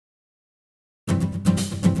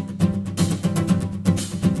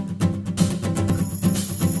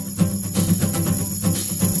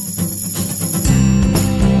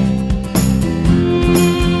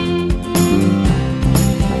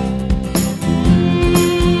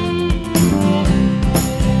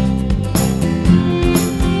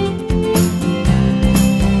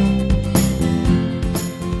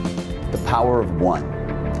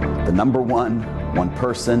number one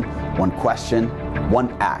person, one question, one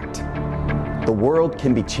act. The world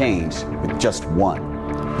can be changed with just one.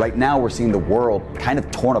 Right now we're seeing the world kind of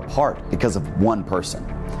torn apart because of one person.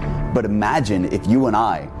 But imagine if you and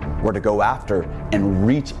I were to go after and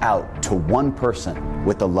reach out to one person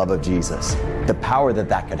with the love of Jesus, the power that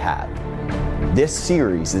that could have. This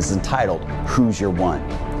series is entitled, Who's Your One?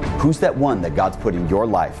 Who's that one that God's put in your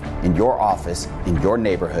life, in your office, in your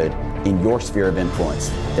neighborhood, in your sphere of influence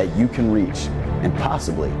that you can reach and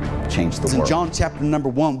possibly change the world? In John chapter number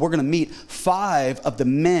 1, we're going to meet 5 of the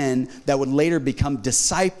men that would later become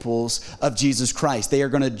disciples of Jesus Christ. They are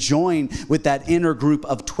going to join with that inner group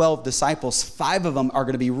of 12 disciples. 5 of them are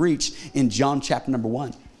going to be reached in John chapter number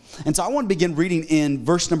 1. And so I want to begin reading in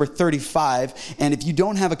verse number 35. And if you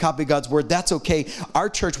don't have a copy of God's Word, that's okay. Our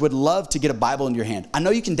church would love to get a Bible in your hand. I know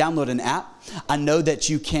you can download an app. I know that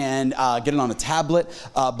you can get it on a tablet.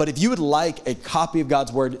 But if you would like a copy of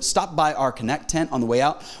God's Word, stop by our Connect tent on the way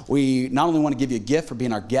out. We not only want to give you a gift for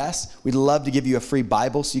being our guest, we'd love to give you a free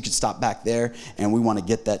Bible so you can stop back there, and we want to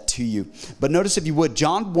get that to you. But notice, if you would,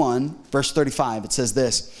 John 1, verse 35, it says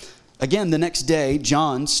this. Again, the next day,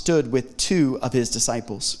 John stood with 2 of his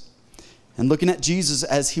disciples. And looking at Jesus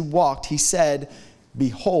as he walked, he said,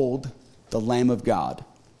 "Behold, the Lamb of God."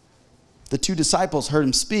 The 2 disciples heard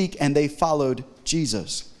him speak, and they followed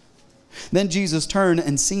Jesus. Then Jesus turned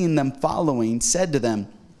and seeing them following, said to them,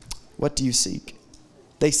 "What do you seek?"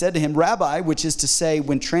 They said to him, "Rabbi," which is to say,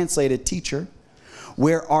 when translated, teacher,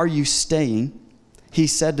 "where are you staying?" He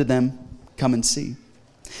said to them, "Come and see."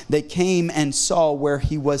 They came and saw where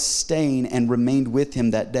he was staying and remained with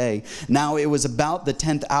him that day. Now it was about the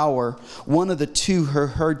 10th hour. One of the 2 who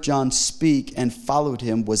heard John speak and followed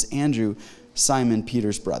him was Andrew, Simon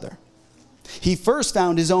Peter's brother. He first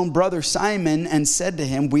found his own brother Simon and said to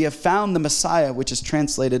him, "We have found the Messiah," which is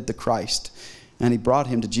translated the Christ. And he brought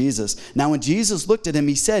him to Jesus. Now when Jesus looked at him,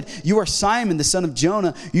 he said, "You are Simon, the son of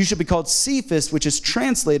Jonah. You shall be called Cephas," which is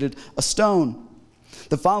translated a stone.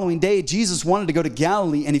 The following day, Jesus wanted to go to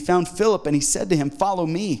Galilee, and he found Philip, and he said to him, "Follow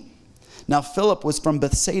me." Now Philip was from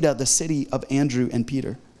Bethsaida, the city of Andrew and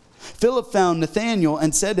Peter. Philip found Nathanael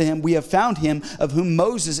and said to him, "We have found him of whom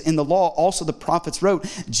Moses in the law, also the prophets wrote,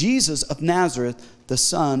 Jesus of Nazareth, the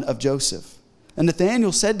son of Joseph." And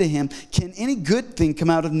Nathanael said to him, "Can any good thing come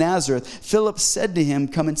out of Nazareth?" Philip said to him,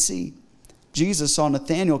 "Come and see." Jesus saw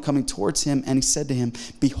Nathanael coming towards him, and he said to him,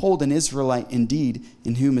 "Behold, an Israelite indeed,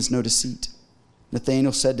 in whom is no deceit."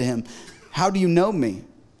 Nathanael said to him, "How do you know me?"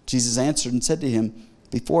 Jesus answered and said to him,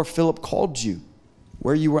 "Before Philip called you,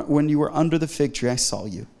 when you were under the fig tree, I saw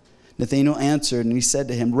you." Nathanael answered and he said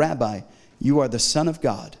to him, "Rabbi, you are the Son of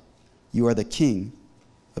God. You are the King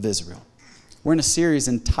of Israel." We're in a series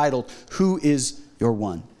entitled, Who is Your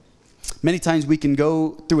One? Many times we can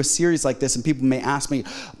go through a series like this and people may ask me,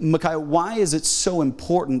 "Micaiah, why is it so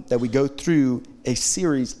important that we go through a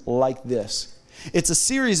series like this?" It's a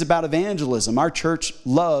series about evangelism. Our church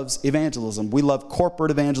loves evangelism. We love corporate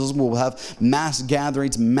evangelism. We'll have mass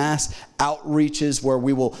gatherings, mass outreaches where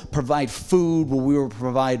we will provide food, where we will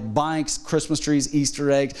provide bikes, Christmas trees, Easter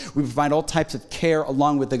eggs. We provide all types of care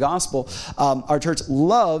along with the gospel. Our church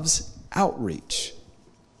loves outreach.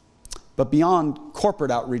 But beyond corporate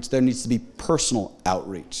outreach, there needs to be personal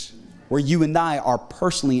outreach, where you and I are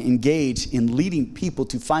personally engaged in leading people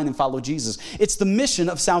to find and follow Jesus. It's the mission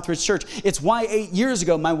of Southridge Church. It's why 8 years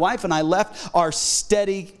ago, my wife and I left our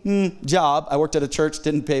steady job. I worked at a church,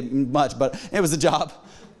 didn't pay much, but it was a job.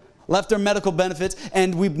 Left our medical benefits,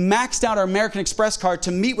 and we maxed out our American Express card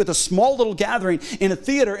to meet with a small little gathering in a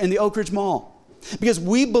theater in the Oak Ridge Mall. Because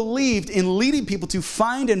we believed in leading people to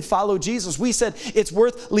find and follow Jesus. We said it's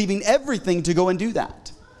worth leaving everything to go and do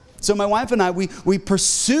that. So my wife and I, we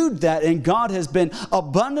pursued that, and God has been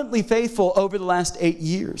abundantly faithful over the last 8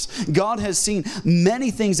 years. God has seen many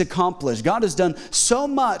things accomplished. God has done so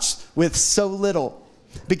much with so little,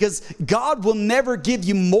 because God will never give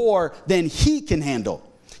you more than He can handle.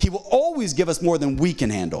 He will always give us more than we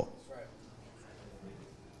can handle.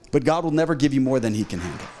 But God will never give you more than He can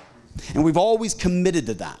handle. And we've always committed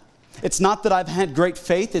to that. It's not that I've had great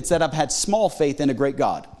faith, it's that I've had small faith in a great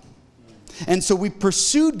God. And so we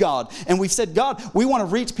pursued God, and we've said, "God, we want to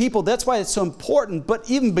reach people." That's why it's so important. But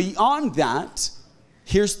even beyond that,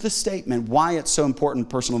 here's the statement, why it's so important,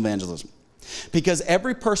 personal evangelism. Because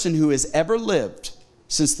every person who has ever lived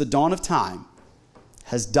since the dawn of time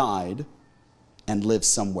has died and lived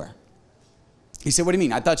somewhere. You say, "What do you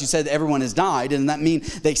mean? I thought you said everyone has died." And that mean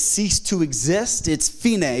they cease to exist? It's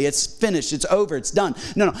fine, it's finished, it's over, it's done.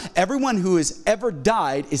 No. Everyone who has ever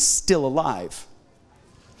died is still alive.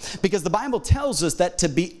 Because the Bible tells us that to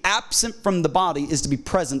be absent from the body is to be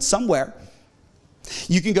present somewhere.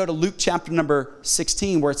 You can go to Luke chapter number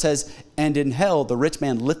 16 where it says, and in hell the rich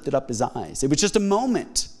man lifted up his eyes. It was just a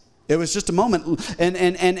moment. It was just a moment.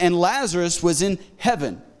 And Lazarus was in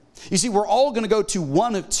heaven. You see, we're all going to go to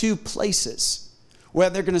one of two places.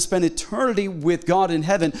 Whether they're going to spend eternity with God in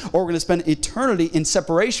heaven, or we're going to spend eternity in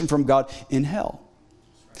separation from God in hell.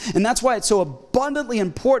 And that's why it's so abundantly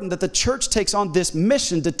important that the church takes on this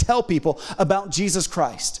mission to tell people about Jesus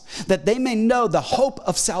Christ, that they may know the hope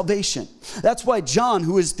of salvation. That's why John,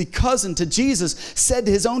 who is the cousin to Jesus, said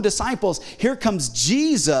to his own disciples, here comes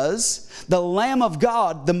Jesus, the Lamb of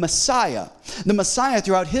God, the Messiah. The Messiah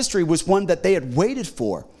throughout history was one that they had waited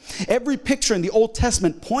for. Every picture in the Old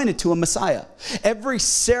Testament pointed to a Messiah. Every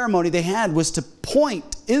ceremony they had was to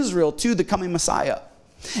point Israel to the coming Messiah.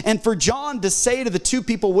 And for John to say to the two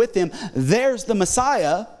people with him, there's the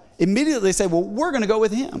Messiah, immediately they say, well, we're going to go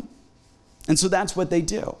with him. And so that's what they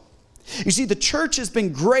do. You see, the church has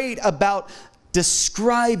been great about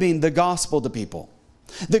describing the gospel to people.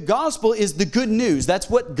 The gospel is the good news. That's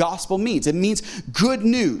what gospel means. It means good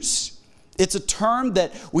news. It's a term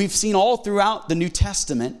that we've seen all throughout the New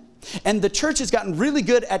Testament. And the church has gotten really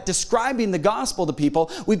good at describing the gospel to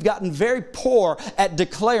people. We've gotten very poor at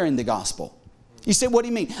declaring the gospel. You say, what do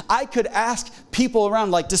you mean? I could ask people around,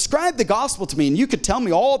 like, describe the gospel to me, and you could tell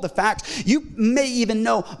me all the facts. You may even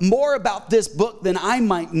know more about this book than I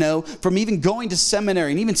might know from even going to seminary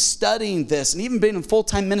and even studying this and even being in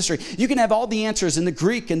full-time ministry. You can have all the answers in the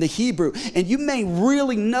Greek and the Hebrew, and you may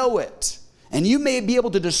really know it. And you may be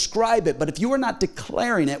able to describe it, but if you are not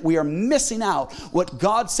declaring it, we are missing out what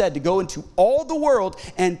God said to go into all the world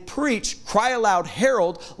and preach, cry aloud,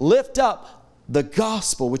 herald, lift up the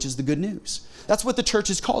gospel, which is the good news. That's what the church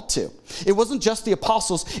is called to. It wasn't just the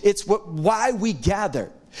apostles. It's why we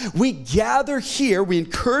gather. We gather here, we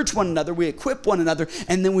encourage one another, we equip one another,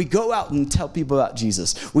 and then we go out and tell people about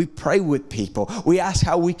Jesus. We pray with people. We ask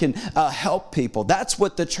how we can help people. That's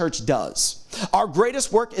what the church does. Our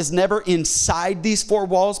greatest work is never inside these four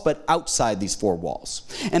walls, but outside these four walls.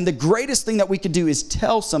 And the greatest thing that we can do is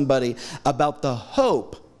tell somebody about the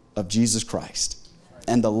hope of Jesus Christ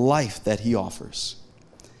and the life that he offers.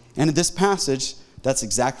 And in this passage, that's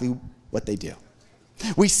exactly what they do.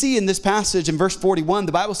 We see in this passage in verse 41,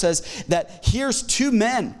 the Bible says that here's two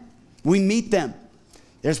men. We meet them.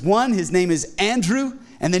 There's one, his name is Andrew,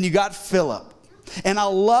 and then you got Philip. And I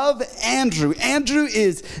love Andrew. Andrew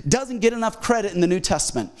doesn't get enough credit in the New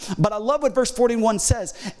Testament. But I love what verse 41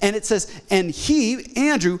 says. And it says, and he,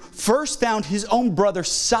 Andrew, first found his own brother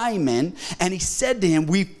Simon, and he said to him,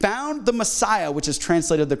 we found the Messiah, which is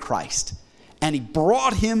translated the Christ. And he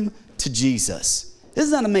brought him to Jesus.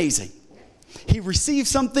 Isn't that amazing? He received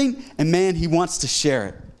something, and man, he wants to share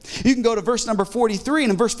it. You can go to verse number 43,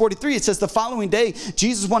 and in verse 43 it says, the following day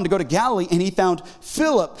Jesus wanted to go to Galilee, and he found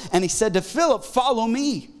Philip, and he said to Philip, follow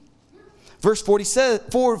me. Verse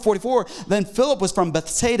 44, then Philip was from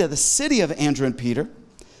Bethsaida, the city of Andrew and Peter.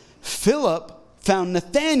 Philip found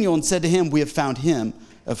Nathanael and said to him, we have found him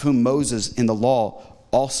of whom Moses in the law,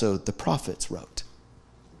 also the prophets, wrote.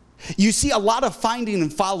 You see a lot of finding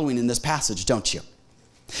and following in this passage, don't you?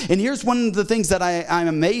 And here's one of the things that I'm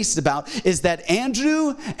amazed about is that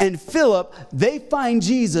Andrew and Philip, they find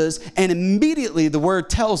Jesus, and immediately the word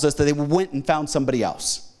tells us that they went and found somebody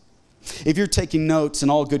else. If you're taking notes, and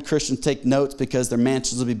all good Christians take notes because their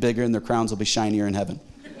mansions will be bigger and their crowns will be shinier in heaven.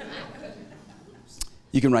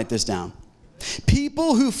 You can write this down.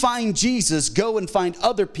 People who find Jesus go and find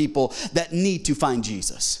other people that need to find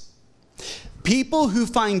Jesus. People who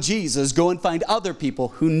find Jesus go and find other people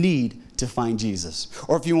who need to find Jesus.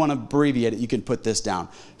 Or if you want to abbreviate it, you can put this down.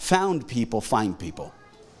 Found people find people.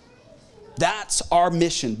 That's our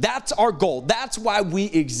mission. That's our goal. That's why we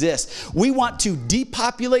exist. We want to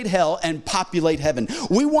depopulate hell and populate heaven.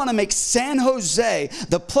 We want to make San Jose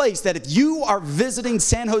the place that if you are visiting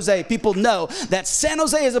San Jose, people know that San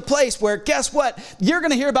Jose is a place where, guess what? You're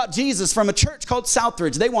going to hear about Jesus from a church called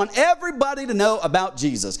Southridge. They want everybody to know about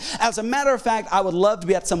Jesus. As a matter of fact, I would love to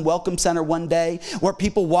be at some welcome center one day where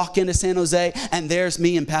people walk into San Jose and there's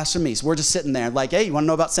me and Pastor Meese. We're just sitting there like, hey, you want to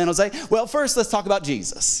know about San Jose? Well, first let's talk about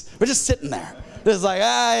Jesus. We're just sitting there. It's like,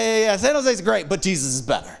 yeah, San Jose's great, but Jesus is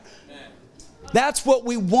better. That's what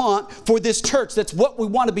we want for this church. That's what we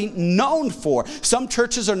want to be known for. Some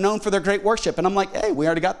churches are known for their great worship. And I'm like, hey, we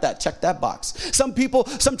already got that. Check that box. Some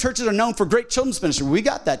churches are known for great children's ministry. We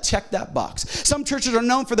got that. Check that box. Some churches are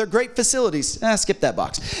known for their great facilities. Skip that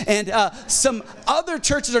box. And some other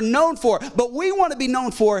churches are known for, but we want to be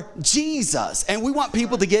known for Jesus. And we want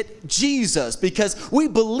people to get Jesus because we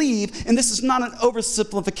believe, and this is not an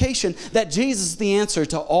oversimplification, that Jesus is the answer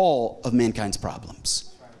to all of mankind's problems.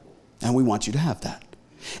 And we want you to have that.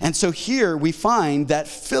 And so here we find that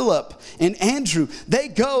Philip and Andrew, they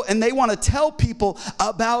go and they want to tell people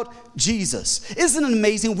about Jesus. Isn't it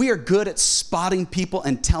amazing? We are good at spotting people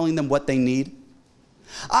and telling them what they need.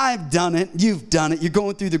 I've done it. You've done it. You're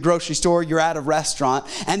going through the grocery store. You're at a restaurant.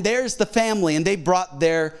 And there's the family. And they brought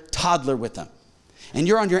their toddler with them. And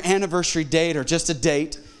you're on your anniversary date or just a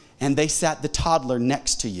date. And they sat the toddler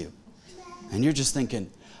next to you. And you're just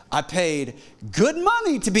thinking, I paid good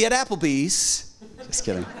money to be at Applebee's. Just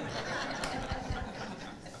kidding.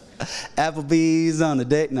 Applebee's on a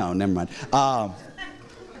date. No, never mind.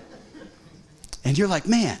 And you're like,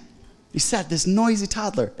 man, you sat this noisy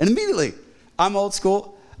toddler. And immediately, I'm old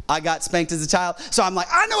school. I got spanked as a child. So I'm like,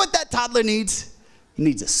 I know what that toddler needs. He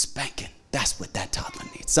needs a spanking. That's what that toddler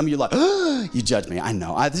needs. Some of you are like, oh, you judge me. I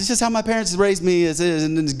know. This is just how my parents raised me as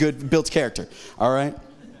a good built character. All right?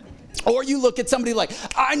 Or you look at somebody like,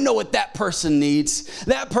 I know what that person needs.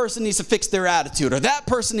 That person needs to fix their attitude. Or that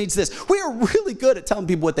person needs this. We are really good at telling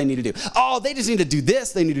people what they need to do. Oh, they just need to do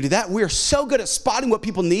this. They need to do that. We are so good at spotting what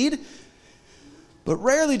people need. But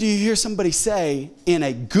rarely do you hear somebody say in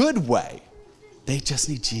a good way, they just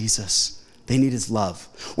need Jesus. They need his love.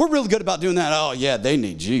 We're really good about doing that. Oh, yeah, they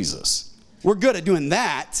need Jesus. We're good at doing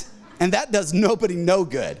that. And that does nobody no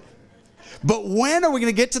good. But when are we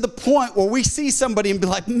going to get to the point where we see somebody and be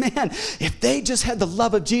like, man, if they just had the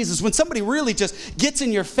love of Jesus, when somebody really just gets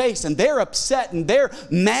in your face and they're upset and they're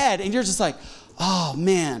mad and you're just like, oh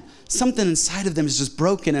man, something inside of them is just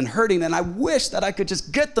broken and hurting and I wish that I could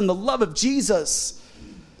just get them the love of Jesus.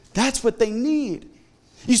 That's what they need.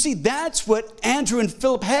 You see, that's what Andrew and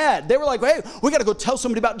Philip had. They were like, hey, we got to go tell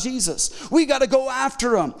somebody about Jesus. We got to go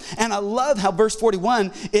after him. And I love how verse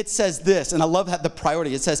 41, it says this, and I love how the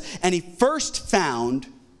priority. It says, and he first found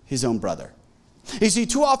his own brother. You see,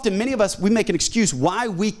 too often, many of us, we make an excuse why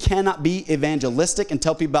we cannot be evangelistic and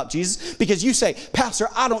tell people about Jesus. Because you say, Pastor,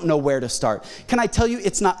 I don't know where to start. Can I tell you,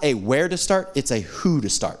 it's not a where to start, it's a who to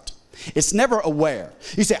start. It's never a where.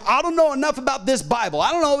 You say, I don't know enough about this Bible.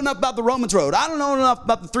 I don't know enough about the Romans Road. I don't know enough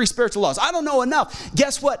about the 3 spiritual laws. I don't know enough.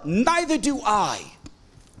 Guess what? Neither do I.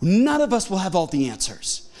 None of us will have all the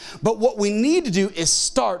answers. But what we need to do is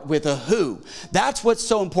start with a who. That's what's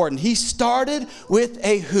so important. He started with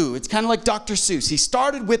a who. It's kind of like Dr. Seuss. He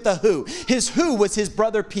started with a who. His who was his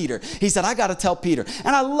brother Peter. He said, I got to tell Peter.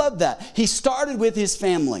 And I love that. He started with his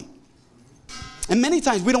family. And many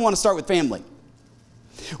times we don't want to start with family.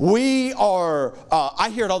 We are, I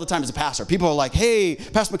hear it all the time as a pastor. People are like, hey,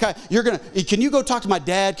 Pastor Micaiah, can you go talk to my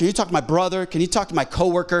dad? Can you talk to my brother? Can you talk to my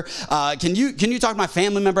coworker? Can you talk to my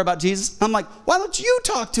family member about Jesus? I'm like, why don't you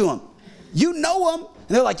talk to him? You know him.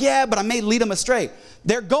 And they're like, yeah, but I may lead them astray.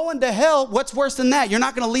 They're going to hell. What's worse than that? You're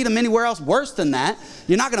not going to lead them anywhere else worse than that.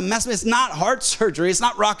 You're not going to mess with. It's not heart surgery. It's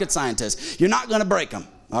not rocket scientists. You're not going to break them.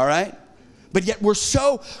 All right? But yet we're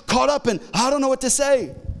so caught up in, I don't know what to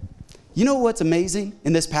say. You know what's amazing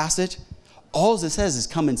in this passage? All it says is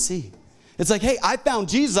come and see. It's like, hey, I found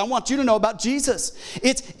Jesus. I want you to know about Jesus.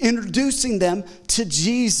 It's introducing them to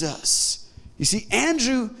Jesus. You see,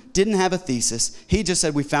 Andrew didn't have a thesis. He just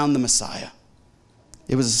said, we found the Messiah.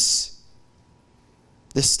 It was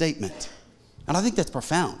this statement. And I think that's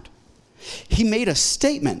profound. He made a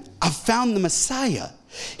statement. I found the Messiah.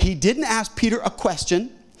 He didn't ask Peter a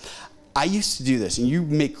question. I used to do this, and you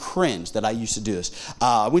may cringe that I used to do this.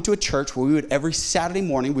 I went to a church where we would, every Saturday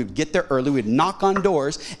morning, we'd get there early, we'd knock on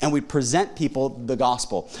doors, and we'd present people the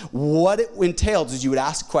gospel. What it entailed is you would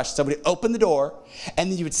ask a question, somebody would open the door,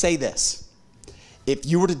 and then you would say this. If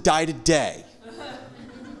you were to die today,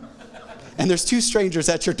 and there's 2 strangers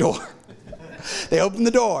at your door, they open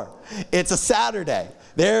the door, it's a Saturday.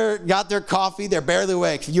 They got their coffee, they're barely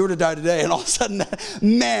awake. If you were to die today, and all of a sudden,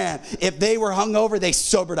 man, if they were hungover, they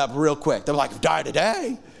sobered up real quick. They're like, die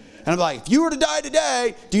today? And I'm like, if you were to die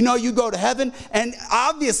today, do you know you go to heaven? And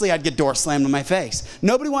obviously, I'd get door slammed in my face.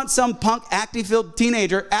 Nobody wants some punk, acne-filled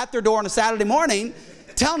teenager at their door on a Saturday morning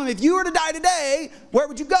telling them, if you were to die today, where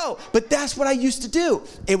would you go? But that's what I used to do.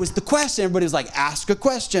 It was the question. Everybody was like, ask a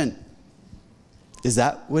question. Is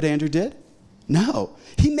that what Andrew did? No.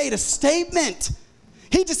 He made a statement.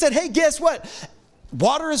 He just said, hey, guess what?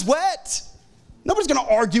 Water is wet. Nobody's going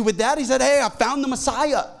to argue with that. He said, hey, I found the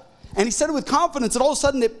Messiah. And he said it with confidence, and all of a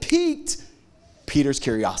sudden it piqued Peter's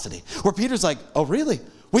curiosity. Where Peter's like, oh, really?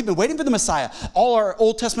 We've been waiting for the Messiah. All our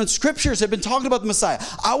Old Testament scriptures have been talking about the Messiah.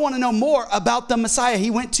 I want to know more about the Messiah.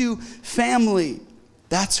 He went to family.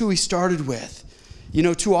 That's who he started with. You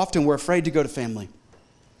know, too often we're afraid to go to family.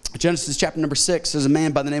 Genesis chapter number 6, there's a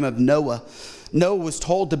man by the name of Noah. Noah was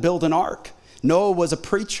told to build an ark. Noah was a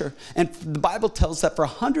preacher, and the Bible tells us that for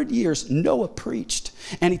 100 years, Noah preached.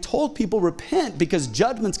 And he told people, repent because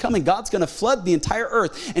judgment's coming. God's going to flood the entire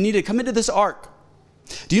earth, and you need to come into this ark.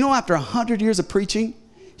 Do you know after 100 years of preaching,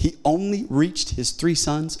 he only reached his 3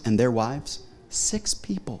 sons and their wives? 6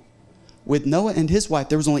 people. With Noah and his wife,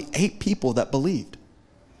 there was only 8 people that believed.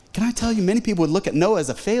 Can I tell you, many people would look at Noah as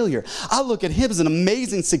a failure. I look at him as an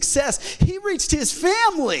amazing success. He reached his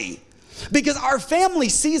family. Because our family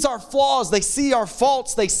sees our flaws, they see our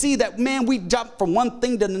faults, they see that, man, we jump from one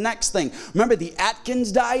thing to the next thing. Remember the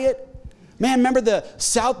Atkins diet? Man, remember the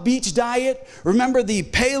South Beach diet? Remember the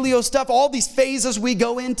paleo stuff? All these phases we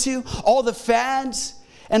go into, all the fads.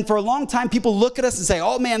 And for a long time, people look at us and say,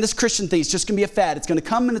 oh man, this Christian thing is just going to be a fad. It's going to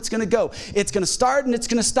come and it's going to go. It's going to start and it's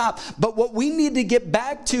going to stop. But what we need to get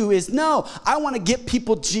back to is, no, I want to get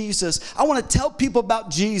people Jesus. I want to tell people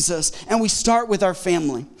about Jesus. And we start with our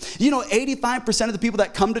family. You know, 85% of the people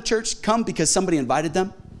that come to church come because somebody invited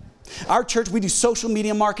them. Our church, we do social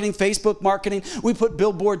media marketing, Facebook marketing. We put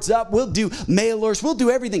billboards up. We'll do mailers. We'll do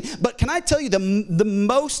everything. But can I tell you, the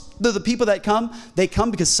most of the people that come, they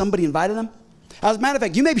come because somebody invited them. As a matter of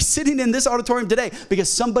fact, you may be sitting in this auditorium today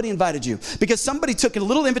because somebody invited you. Because somebody took a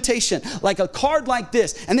little invitation, like a card like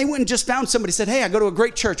this, and they went and just found somebody, said, hey, I go to a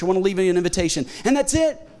great church. I want to leave you an invitation. And that's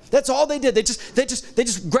it. That's all they did. They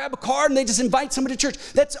just grab a card and they just invite somebody to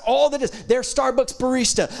church. That's all that is. They're Starbucks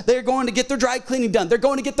barista. They're going to get their dry cleaning done. They're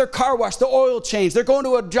going to get their car washed, the oil changed. They're going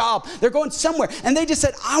to a job. They're going somewhere. And they just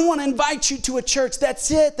said, I want to invite you to a church. That's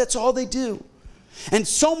it. That's all they do. And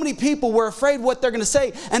so many people were afraid what they're going to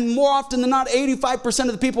say. And more often than not, 85%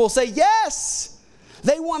 of the people will say yes.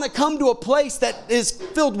 They want to come to a place that is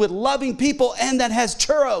filled with loving people and that has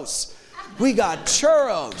churros. We got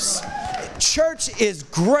churros. Church is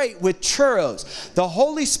great with churros. The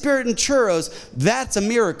Holy Spirit and churros, that's a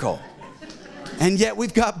miracle. And yet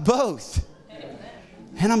we've got both.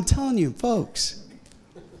 And I'm telling you, folks,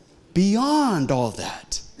 beyond all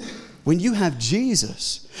that, when you have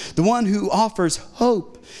Jesus, the one who offers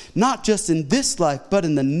hope, not just in this life, but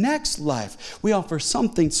in the next life, we offer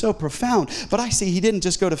something so profound. But I see he didn't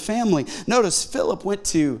just go to family. Notice Philip went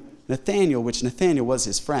to Nathanael, which Nathanael was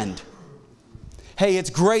his friend. Hey, it's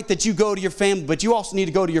great that you go to your family, but you also need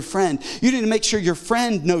to go to your friend. You need to make sure your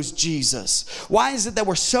friend knows Jesus. Why is it that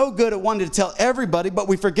we're so good at wanting to tell everybody, but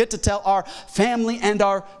we forget to tell our family and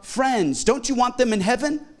our friends? Don't you want them in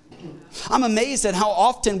heaven? I'm amazed at how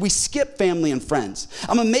often we skip family and friends.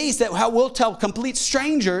 I'm amazed at how we'll tell complete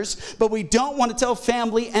strangers, but we don't want to tell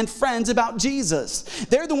family and friends about Jesus.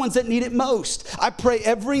 They're the ones that need it most. I pray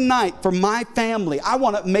every night for my family. I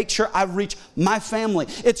want to make sure I reach my family.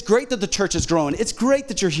 It's great that the church is growing. It's great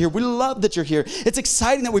that you're here. We love that you're here. It's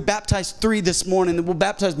exciting that we baptized 3 this morning and we'll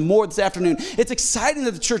baptize more this afternoon. It's exciting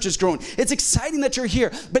that the church is growing. It's exciting that you're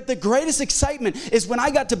here. But the greatest excitement is when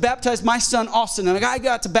I got to baptize my son, Austin, and I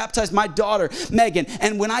got to baptize my daughter, Megan,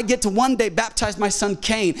 and when I get to one day baptize my son,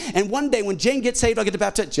 Cain, and one day when Jane gets saved, I'll get to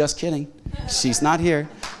baptize. Just kidding. She's not here.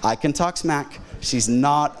 I can talk smack. She's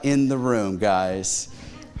not in the room, guys.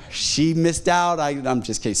 She missed out. I'm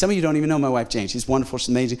just kidding. Some of you don't even know my wife, Jane. She's wonderful. She's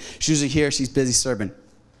amazing. She's usually here. She's busy serving.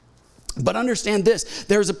 But understand this.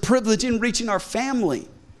 There's a privilege in reaching our family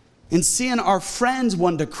and seeing our friends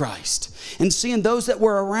won to Christ and seeing those that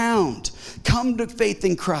were around come to faith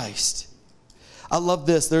in Christ. I love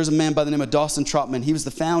this. There's a man by the name of Dawson Trotman. He was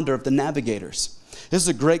the founder of the Navigators. This is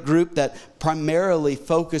a great group that primarily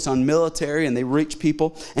focus on military and they reach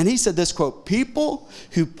people. And he said this quote, people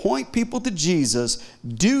who point people to Jesus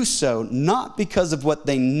do so not because of what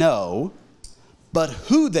they know, but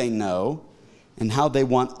who they know and how they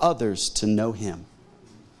want others to know him.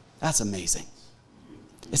 That's amazing.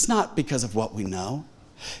 It's not because of what we know.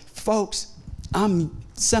 Folks, I'm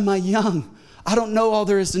semi-young. I don't know all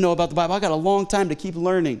there is to know about the Bible. I got a long time to keep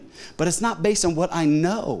learning. But it's not based on what I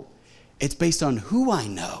know. It's based on who I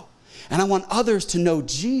know. And I want others to know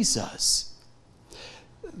Jesus.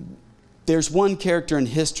 There's one character in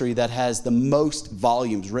history that has the most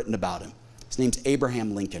volumes written about him. His name's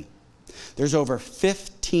Abraham Lincoln. There's over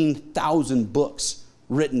 15,000 books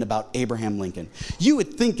written about Abraham Lincoln. You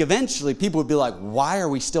would think eventually people would be like, why are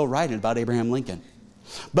we still writing about Abraham Lincoln?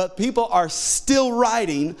 But people are still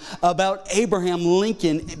writing about Abraham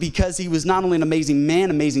Lincoln because he was not only an amazing man,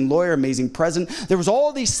 amazing lawyer, amazing president. There was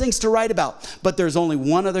all these things to write about. But there's only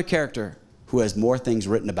one other character who has more things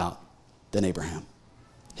written about than Abraham.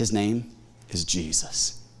 His name is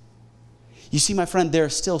Jesus. You see, my friend,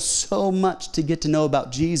 there's still so much to get to know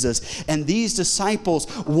about Jesus. And these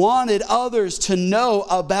disciples wanted others to know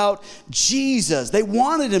about Jesus. They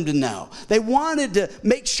wanted him to know. They wanted to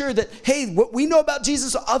make sure that, hey, what we know about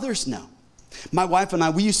Jesus, others know. My wife and I,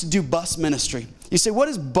 we used to do bus ministry. You say, what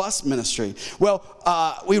is bus ministry? Well,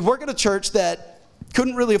 we'd work at a church that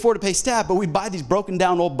couldn't really afford to pay staff, but we'd buy these broken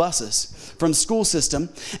down old buses from the school system.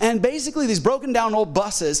 And basically these broken down old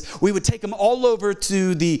buses, we would take them all over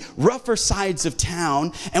to the rougher sides of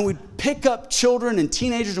town, and we'd pick up children and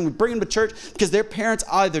teenagers and we'd bring them to church because their parents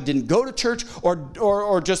either didn't go to church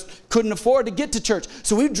or just couldn't afford to get to church.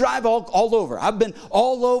 So we'd drive all over. I've been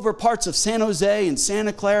all over parts of San Jose and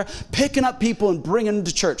Santa Clara, picking up people and bringing them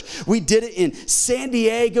to church. We did it in San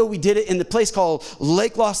Diego. We did it in the place called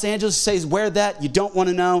Lake Los Angeles. It says where that, you don't want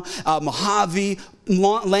to know. Mojave,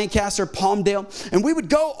 Lancaster, Palmdale. And we would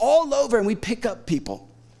go all over and we'd pick up people.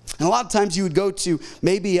 And a lot of times you would go to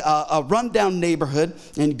maybe a rundown neighborhood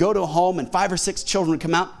and go to a home and 5 or 6 children would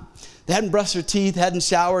come out. They hadn't brushed their teeth, hadn't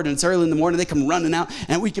showered, and it's early in the morning. They come running out,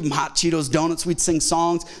 and we'd give them hot Cheetos, donuts. We'd sing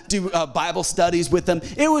songs, do Bible studies with them.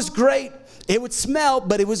 It was great. It would smell,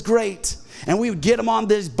 but it was great. And we would get them on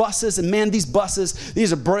these buses, and man, these buses,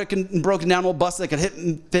 these are broken down old buses that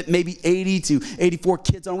could fit maybe 80 to 84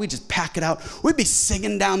 kids on. We'd just pack it out. We'd be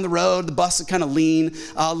singing down the road. The bus would kind of lean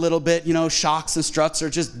a little bit, you know, shocks and struts are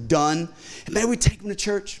just done. And then we'd take them to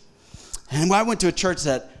church. And I went to a church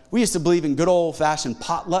that we used to believe in good old-fashioned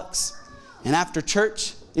potlucks. And after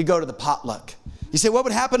church, you go to the potluck. You say, what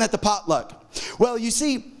would happen at the potluck? Well, you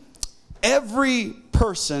see, every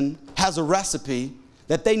person has a recipe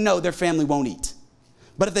that they know their family won't eat.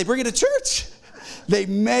 But if they bring it to church, they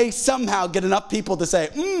may somehow get enough people to say,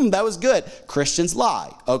 that was good. Christians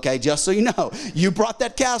lie, okay, just so you know. You brought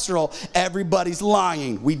that casserole, everybody's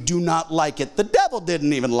lying. We do not like it. The devil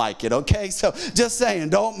didn't even like it, okay? So just saying,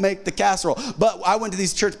 don't make the casserole. But I went to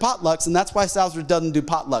these church potlucks, and that's why Salzburg doesn't do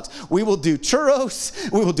potlucks. We will do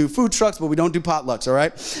churros, we will do food trucks, but we don't do potlucks, all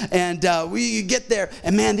right? And we get there,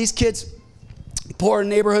 and man, these kids, poor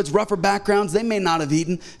neighborhoods, rougher backgrounds, they may not have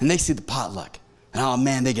eaten, and they see the potluck. And oh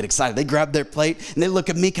man, they get excited. They grab their plate and they look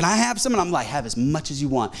at me, can I have some? And I'm like, have as much as you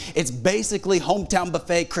want. It's basically hometown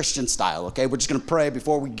buffet Christian style, okay? We're just going to pray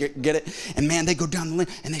before we get it. And man, they go down the lane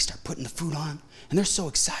and they start putting the food on. And they're so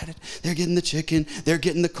excited. They're getting the chicken. They're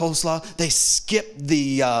getting the coleslaw. They skip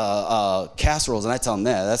the casseroles. And I tell them,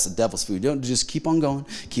 that's the devil's food. Don't just keep on going.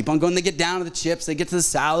 Keep on going. They get down to the chips. They get to the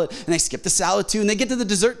salad. And they skip the salad too. And they get to the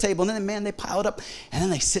dessert table. And then, man, they pile it up. And then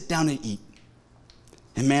they sit down and eat.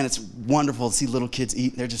 And man, it's wonderful to see little kids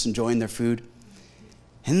eat. They're just enjoying their food.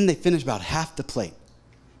 And then they finish about half the plate.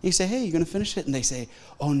 And you say, hey, you going to finish it? And they say,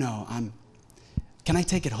 oh no, can I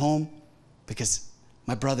take it home? Because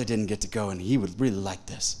my brother didn't get to go and he would really like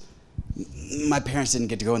this. My parents didn't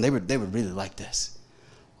get to go and they would really like this.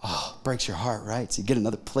 Oh, breaks your heart, right? So you get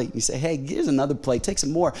another plate and you say, hey, here's another plate, take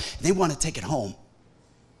some more. And they want to take it home.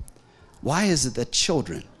 Why is it that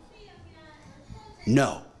children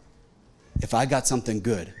know if I got something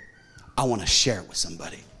good, I want to share it with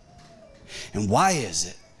somebody? And why is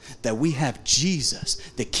it that we have Jesus,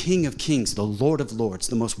 the King of Kings, the Lord of Lords,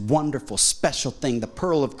 the most wonderful, special thing, the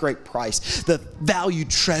pearl of great price, the valued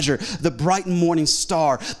treasure, the bright and morning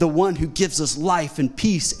star, the one who gives us life and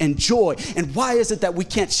peace and joy? And why is it that we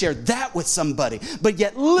can't share that with somebody? But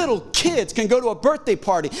yet little kids can go to a birthday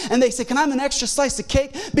party and they say, can I have an extra slice of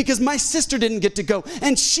cake? Because my sister didn't get to go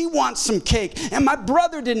and she wants some cake and my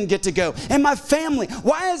brother didn't get to go and my family.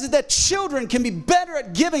 Why is it that children can be better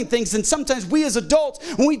at giving things than sometimes we as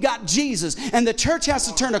adults when we've got Jesus? And the church has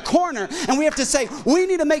to turn a corner and we have to say, we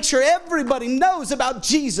need to make sure everybody knows about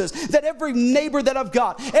Jesus, that every neighbor that I've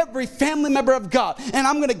got, every family member I've got, and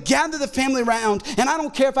I'm going to gather the family around, and I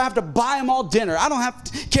don't care if I have to buy them all dinner. I don't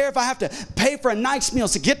care if I have to pay for a nice meal.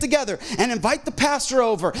 So get together and invite the pastor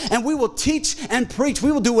over and we will teach and preach.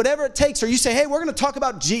 We will do whatever it takes. Or you say, hey, we're going to talk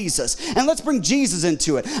about Jesus and let's bring Jesus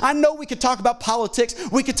into it. I know we could talk about politics.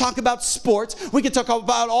 We could talk about sports. We could talk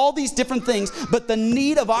about all these different things, but the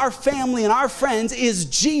need of our family and our friends is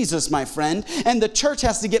Jesus, my friend. And the church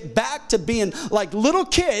has to get back to being like little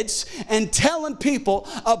kids and telling people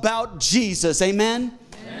about Jesus. Amen?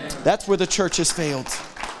 Amen. That's where the church has failed.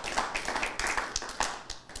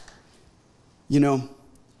 You know,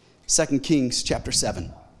 2 Kings chapter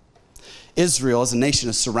 7. Israel as a nation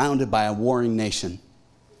is surrounded by a warring nation.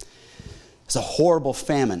 It's a horrible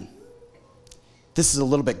famine. This is a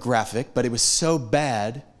little bit graphic, but it was so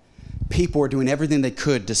bad, people were doing everything they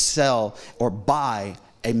could to sell or buy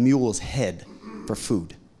a mule's head for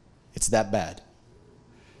food. It's that bad.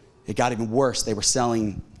 It got even worse. They were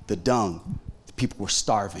selling the dung. The people were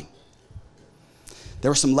starving. There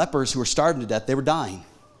were some lepers who were starving to death. They were dying.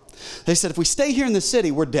 They said, if we stay here in the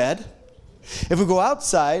city, we're dead. If we go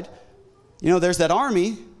outside, you know, there's that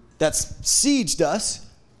army that's sieged us.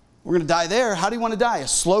 We're going to die there. How do you want to die? A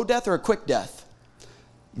slow death or a quick death?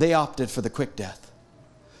 they opted for the quick death.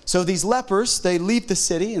 So these lepers, they leave the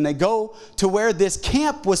city and they go to where this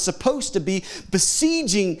camp was supposed to be,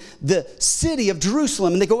 besieging the city of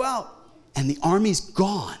Jerusalem. And they go out and the army's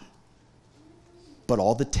gone. But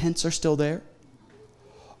all the tents are still there.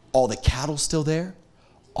 All the cattle's still there.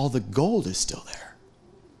 All the gold is still there.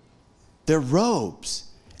 Their robes,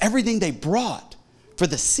 everything they brought for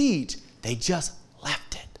the siege, they just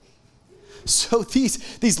left it. So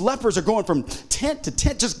these lepers are going from tent to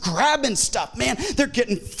tent, just grabbing stuff, man. They're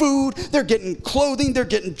getting food, they're getting clothing, they're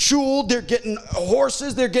getting jeweled, they're getting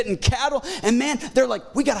horses, they're getting cattle. And man, they're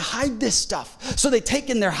like, we got to hide this stuff. So they take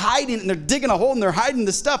in, they're hiding, and they're digging a hole and they're hiding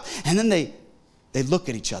the stuff. And then they look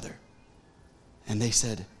at each other and they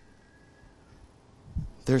said,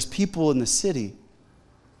 there's people in the city,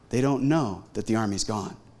 they don't know that the army's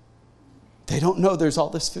gone. They don't know there's all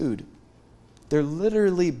this food. They're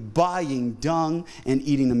literally buying dung and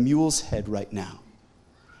eating a mule's head right now.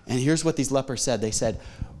 And here's what these lepers said. They said,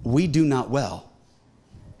 we do not well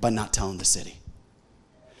by not telling the city.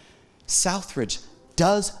 Southridge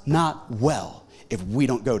does not well if we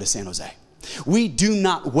don't go to San Jose. We do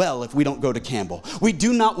not well if we don't go to Campbell. We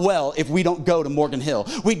do not well if we don't go to Morgan Hill.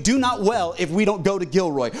 We do not well if we don't go to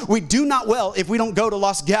Gilroy. We do not well if we don't go to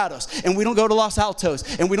Los Gatos, and we don't go to Los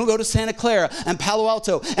Altos, and we don't go to Santa Clara and Palo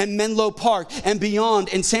Alto and Menlo Park and beyond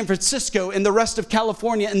in San Francisco and the rest of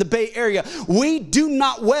California and the Bay Area. We do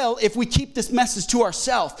not well if we keep this message to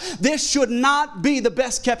ourselves. This should not be the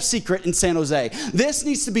best kept secret in San Jose. This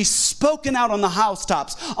needs to be spoken out on the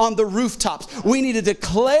housetops, on the rooftops. We need to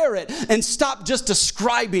declare it and stop just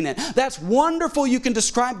describing it. That's wonderful. You can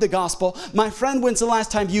describe the gospel. My friend, when's the last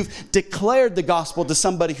time you've declared the gospel to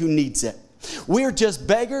somebody who needs it? We're just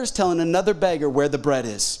beggars telling another beggar where the bread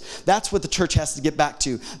is. That's what the church has to get back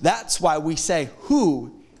to. That's why we say,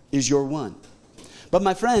 who is your one? But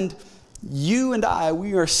my friend, you and I,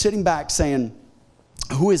 we are sitting back saying,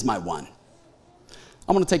 who is my one?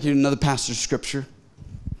 I'm going to take you to another passage of scripture,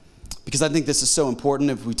 because I think this is so important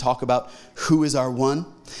if we talk about who is our one.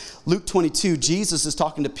 Luke 22, Jesus is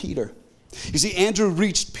talking to Peter. You see, Andrew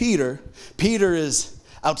reached Peter. Peter is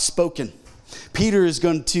outspoken. Peter is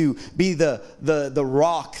going to be the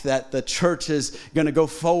rock that the church is going to go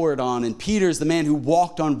forward on. And Peter is the man who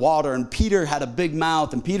walked on water. And Peter had a big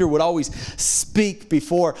mouth. And Peter would always speak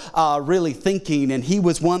before really thinking. And he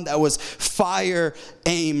was one that was fire,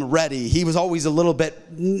 aim, ready. He was always a little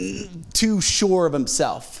bit too sure of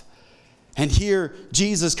himself. And here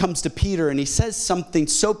Jesus comes to Peter and he says something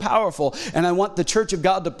so powerful. And I want the church of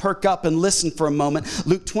God to perk up and listen for a moment.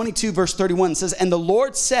 Luke 22 verse 31 says, and the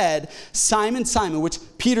Lord said, Simon, Simon, which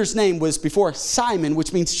Peter's name was before Simon,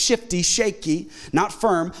 which means shifty, shaky, not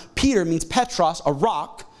firm. Peter means Petros, a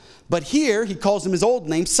rock. But here he calls him his old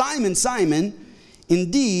name, Simon, Simon.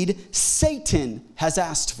 Indeed, Satan has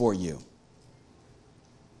asked for you.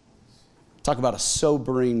 Talk about a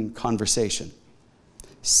sobering conversation.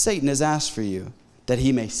 Satan has asked for you that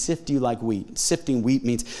he may sift you like wheat. Sifting wheat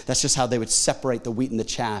means that's just how they would separate the wheat and the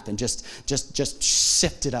chaff and just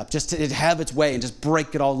sift it up, just to have its way and just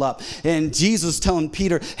break it all up. And Jesus is telling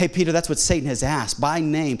Peter, hey, Peter, that's what Satan has asked by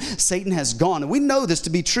name. Satan has gone. And we know this to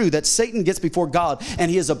be true, that Satan gets before God and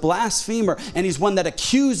he is a blasphemer and he's one that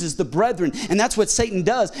accuses the brethren. And that's what Satan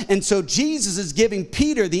does. And so Jesus is giving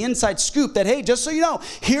Peter the inside scoop that, hey, just so you know,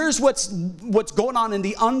 here's what's going on in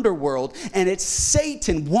the underworld. And it's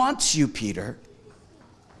Satan wants you, Peter.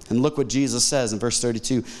 And look what Jesus says in verse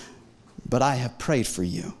 32. But I have prayed for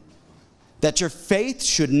you, that your faith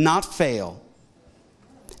should not fail.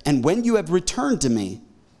 And when you have returned to me,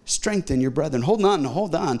 strengthen your brethren. Hold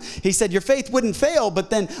on. He said your faith wouldn't fail, but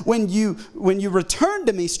then when you return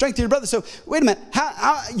to me, strengthen your brethren. So wait a minute,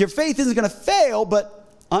 how your faith isn't going to fail,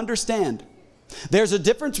 but understand. There's a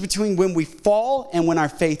difference between when we fall and when our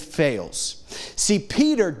faith fails. See,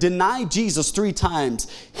 Peter denied Jesus 3 times.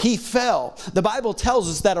 He fell. The Bible tells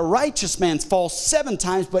us that a righteous man falls 7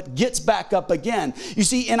 times but gets back up again. You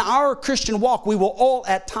see, in our Christian walk, we will all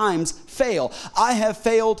at times fail. I have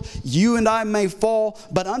failed. You and I may fall.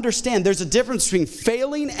 But understand, there's a difference between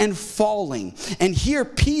failing and falling. And here,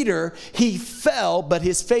 Peter, he fell, but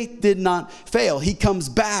his faith did not fail. He comes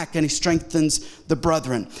back and he strengthens the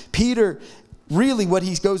brethren. Peter, really what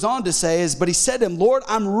he goes on to say is, but he said to him, Lord,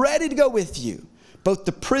 I'm ready to go with you, both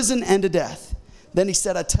to prison and to death. Then he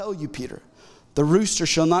said, I tell you, Peter, the rooster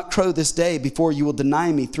shall not crow this day before you will deny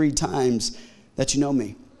me 3 times that you know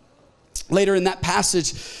me. Later in that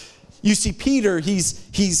passage, you see Peter,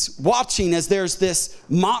 he's watching as there's this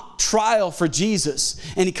mock trial for Jesus.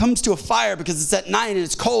 And he comes to a fire because it's at night and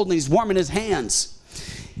it's cold and he's warming his hands.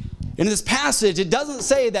 In this passage, it doesn't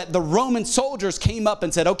say that the Roman soldiers came up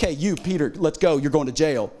and said, okay, you, Peter, let's go. You're going to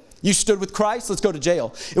jail. You stood with Christ. Let's go to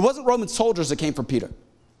jail. It wasn't Roman soldiers that came for Peter.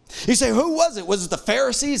 You say, who was it? Was it the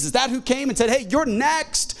Pharisees? Is that who came and said, hey, you're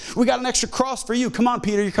next. We got an extra cross for you. Come on,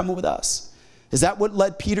 Peter, you're coming with us. Is that what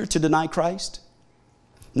led Peter to deny Christ?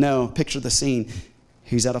 No, picture the scene.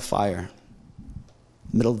 He's at a fire,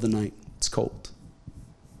 middle of the night. It's cold.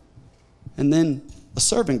 And then a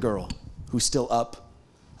servant girl who's still up,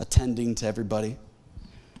 attending to everybody.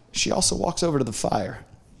 She also walks over to the fire.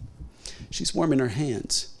 She's warming her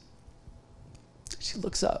hands. She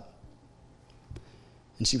looks up.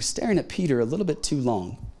 And she was staring at Peter a little bit too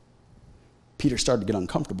long. Peter started to get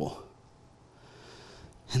uncomfortable.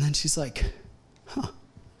 And then she's like,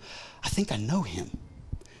 I think I know him.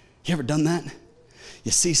 You ever done that? You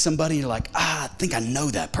see somebody, you're like, I think I know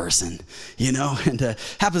that person, you know, and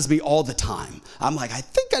happens to me all the time. I'm like, I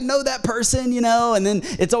think I know that person, you know, and then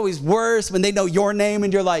it's always worse when they know your name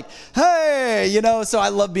and you're like, hey, you know, so I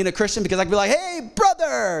love being a Christian because I can be like, hey,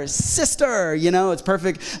 brother, sister, you know, it's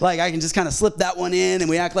perfect. Like I can just kind of slip that one in and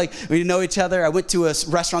we act like we know each other. I went to a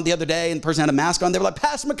restaurant the other day and the person had a mask on. They were like,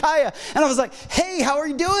 Pastor Micaiah. And I was like, hey, how are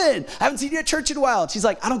you doing? I haven't seen you at church in a while. And she's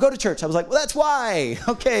like, I don't go to church. I was like, well, that's why.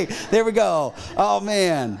 Okay, there we go. Oh, man.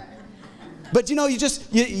 But you know, you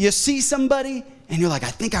see somebody and you're like, I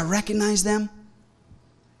think I recognize them.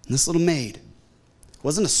 And this little maid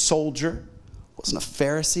wasn't a soldier, wasn't a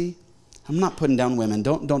Pharisee. I'm not putting down women.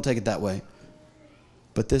 Don't take it that way.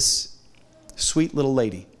 But this sweet little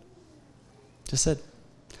lady just said,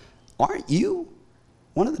 aren't you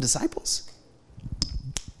one of the disciples?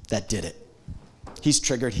 That did it. He's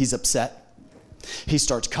triggered. He's upset. He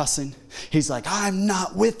starts cussing. He's like, I'm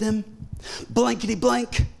not with him. Blankety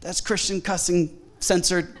blank. That's Christian cussing,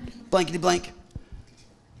 censored. Blankety blank.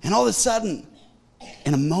 And all of a sudden,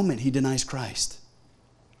 in a moment, he denies Christ.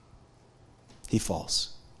 He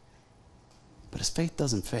falls. But his faith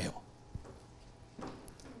doesn't fail.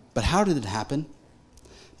 But how did it happen?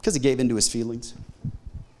 Because he gave into his feelings.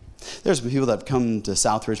 There's people that have come to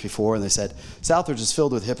Southridge before and they said, Southridge is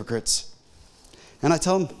filled with hypocrites. And I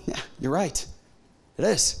tell them, yeah, you're right. It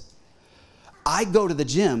is. I go to the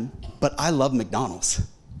gym, but I love McDonald's.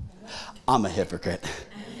 I'm a hypocrite.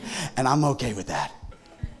 And I'm okay with that.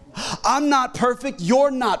 I'm not perfect.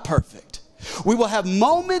 You're not perfect. We will have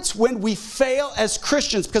moments when we fail as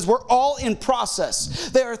Christians because we're all in process.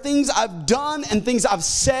 There are things I've done and things I've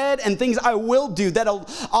said and things I will do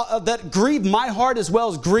that grieve my heart as well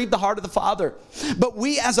as grieve the heart of the Father. But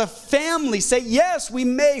we as a family say, yes, we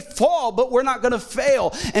may fall, but we're not going to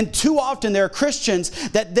fail. And too often there are Christians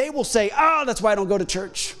that they will say, that's why I don't go to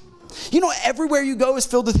church. You know, everywhere you go is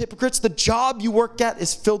filled with hypocrites. The job you work at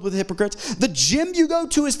is filled with hypocrites. The gym you go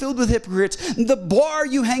to is filled with hypocrites. The bar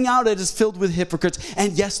you hang out at is filled with hypocrites.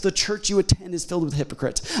 And yes, the church you attend is filled with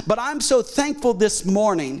hypocrites. But I'm so thankful this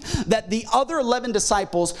morning that the other 11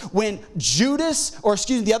 disciples, when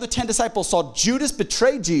the other 10 disciples saw Judas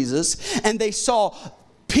betray Jesus and they saw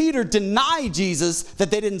Peter deny Jesus, that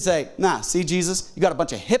they didn't say, see, Jesus, you got a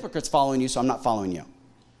bunch of hypocrites following you, so I'm not following you.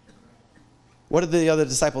 What did the other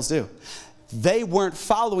disciples do? They weren't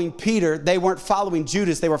following Peter. They weren't following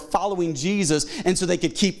Judas. They were following Jesus, and so they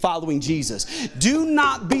could keep following Jesus. Do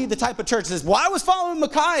not be the type of church that says, well, I was following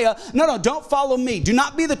Micaiah. No, don't follow me. Do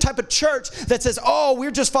not be the type of church that says, we're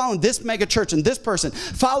just following this mega church and this person.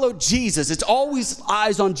 Follow Jesus. It's always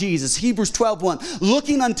eyes on Jesus. Hebrews 12:1.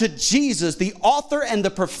 Looking unto Jesus, the author and the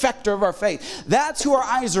perfecter of our faith. That's who our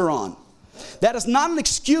eyes are on. That is not an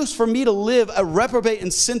excuse for me to live a reprobate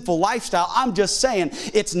and sinful lifestyle. I'm just saying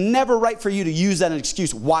it's never right for you to use that as an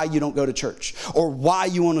excuse why you don't go to church or why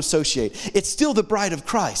you won't associate. It's still the bride of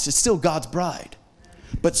Christ. It's still God's bride.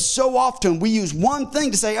 But so often we use one thing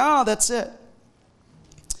to say, that's it.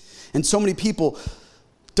 And so many people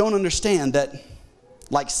don't understand that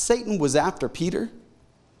like Satan was after Peter.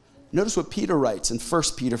 Notice what Peter writes in 1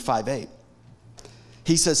 Peter 5:8.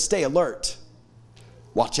 He says, stay alert.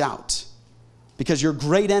 Watch out. Because your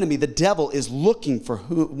great enemy, the devil, is looking for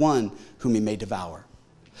one whom he may devour.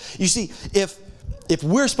 You see, if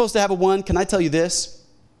we're supposed to have a one, can I tell you this?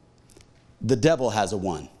 The devil has a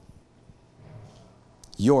one.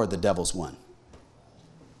 You're the devil's one.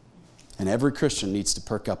 And every Christian needs to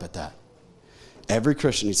perk up at that. Every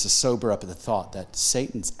Christian needs to sober up at the thought that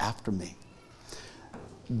Satan's after me.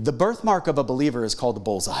 The birthmark of a believer is called the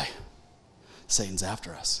bullseye. Satan's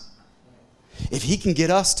after us. If he can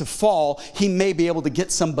get us to fall, he may be able to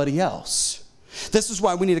get somebody else. This is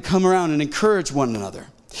why we need to come around and encourage one another.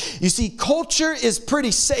 You see, culture is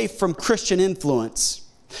pretty safe from Christian influence.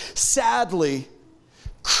 Sadly,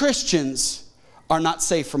 Christians are not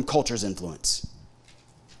safe from culture's influence.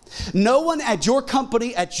 No one at your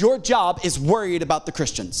company, at your job, is worried about the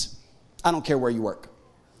Christians. I don't care where you work.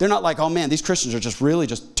 They're not like, oh man, these Christians are just really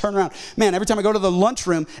just turn around. Man, every time I go to the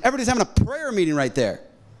lunchroom, everybody's having a prayer meeting right there.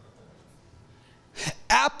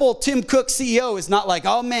 Apple, Tim Cook, CEO, is not like,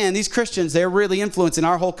 oh man, these Christians, they're really influencing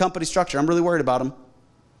our whole company structure. I'm really worried about them.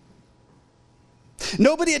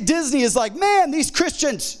 Nobody at Disney is like, man, these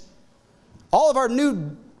Christians, all of our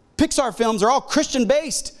new Pixar films are all Christian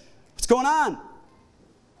based. What's going on?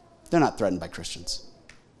 They're not threatened by Christians.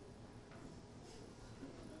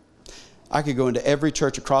 I could go into every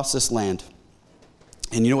church across this land,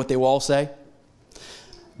 and you know what they will all say?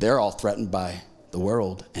 They're all threatened by the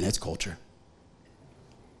world and its culture.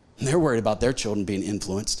 And they're worried about their children being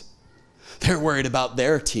influenced. They're worried about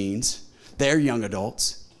their teens, their young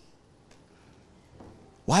adults.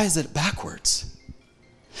 Why is it backwards?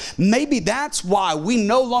 Maybe that's why we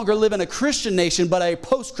no longer live in a Christian nation, but a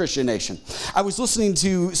post-Christian nation. I was listening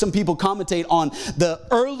to some people commentate on the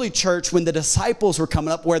early church when the disciples were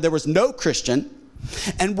coming up, where there was no Christian,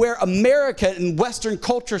 and where America and Western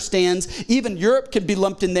culture stands. Even Europe can be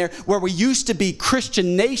lumped in there, where we used to be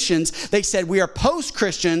Christian nations. They said we are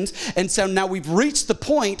post-Christians, and so now we've reached the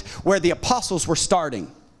point where the apostles were starting.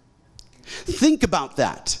 Think about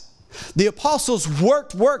that. The apostles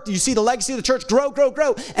worked. You see the legacy of the church grow.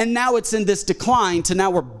 And now it's in this decline to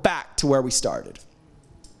now we're back to where we started.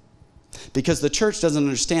 Because the church doesn't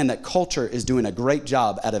understand that culture is doing a great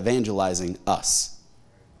job at evangelizing us.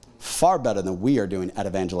 Far better than we are doing at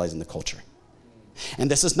evangelizing the culture.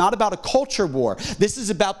 And this is not about a culture war. This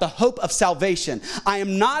is about the hope of salvation. I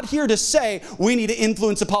am not here to say we need to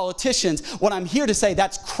influence the politicians. What I'm here to say,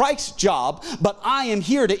 that's Christ's job, but I am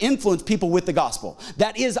here to influence people with the gospel.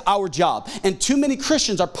 That is our job. And too many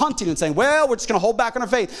Christians are punting and saying, well, we're just going to hold back on our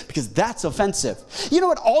faith, because that's offensive. You know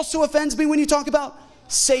what also offends me when you talk about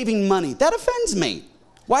saving money? That offends me.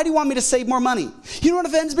 Why do you want me to save more money? You know what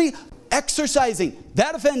offends me? Exercising.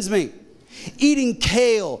 That offends me. Eating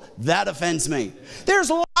kale, that offends me. There's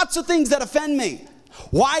lots of things that offend me.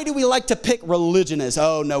 Why do we like to pick religion as,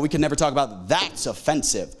 oh no, we can never talk about that. That's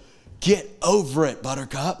offensive. Get over it,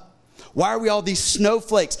 Buttercup. Why are we all these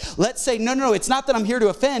snowflakes? Let's say, no, it's not that I'm here to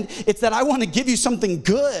offend. It's that I want to give you something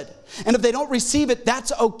good. And if they don't receive it,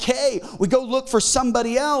 that's okay. We go look for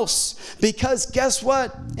somebody else. Because guess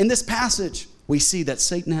what? In this passage, we see that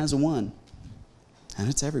Satan has a one. And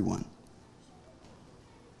it's everyone.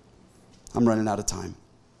 I'm running out of time.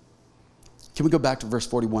 Can we go back to verse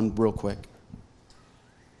 41 real quick?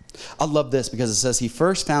 I love this because it says, he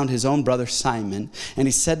first found his own brother Simon, and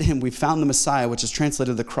he said to him, we found the Messiah, which is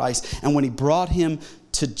translated the Christ. And when he brought him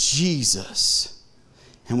to Jesus,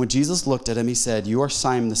 and when Jesus looked at him, he said, you are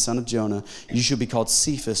Simon, the son of Jonah. You should be called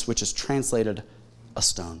Cephas, which is translated a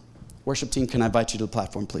stone. Worship team, can I invite you to the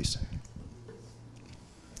platform, please?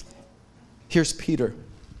 Here's Peter,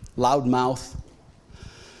 loud mouth,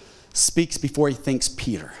 speaks before he thinks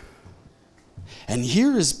Peter. And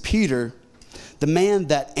here is Peter, the man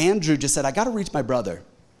that Andrew just said, I got to reach my brother.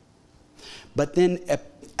 But then at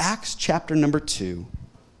Acts chapter number 2,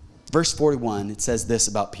 verse 41, it says this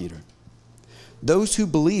about Peter. Those who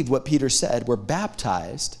believed what Peter said were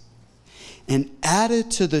baptized and added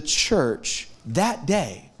to the church that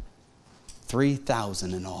day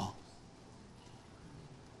 3,000 in all.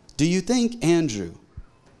 Do you think Andrew,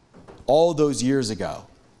 all those years ago,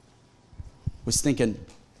 was thinking,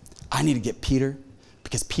 I need to get Peter,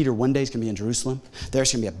 because Peter one day is going to be in Jerusalem.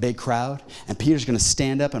 There's going to be a big crowd, and Peter's going to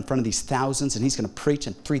stand up in front of these thousands, and he's going to preach,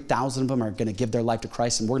 and 3,000 of them are going to give their life to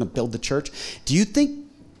Christ, and we're going to build the church. Do you think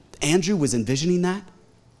Andrew was envisioning that?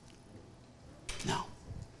 No.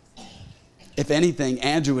 If anything,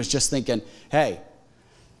 Andrew was just thinking, hey,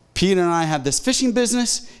 Peter and I have this fishing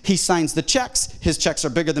business. He signs the checks. His checks are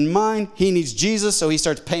bigger than mine. He needs Jesus, so he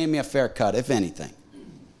starts paying me a fair cut, if anything.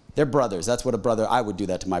 They're brothers. That's what a brother, I would do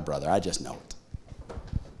that to my brother. I just know it.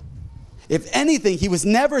 If anything, he was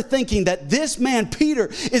never thinking that this man,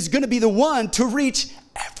 Peter, is going to be the one to reach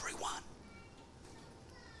everyone.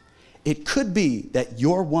 It could be that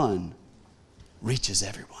your one reaches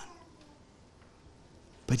everyone.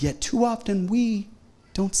 But yet too often we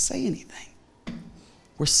don't say anything.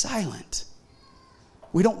 We're silent.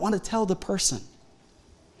 We don't want to tell the person.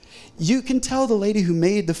 You can tell the lady who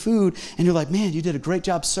made the food, and you're like, man, you did a great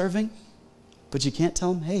job serving. But you can't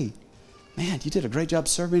tell them, hey, man, you did a great job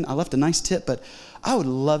serving. I left a nice tip, but I would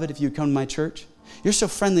love it if you'd come to my church. You're so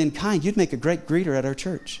friendly and kind. You'd make a great greeter at our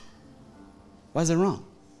church. Why is that wrong?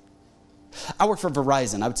 I worked for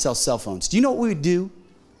Verizon. I would sell cell phones. Do you know what we would do?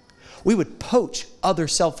 We would poach other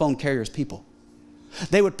cell phone carriers' people.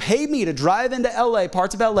 They would pay me to drive into LA,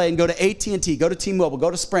 parts of LA, and go to AT&T, go to T-Mobile, go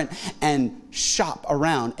to Sprint, and shop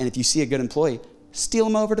around. And if you see a good employee, steal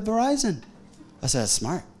them over to Verizon. I said, that's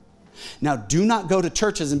smart. Now, do not go to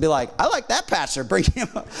churches and be like, I like that pastor, bring him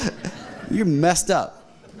up. You're messed up.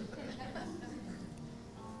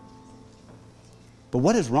 But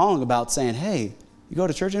what is wrong about saying, hey, you go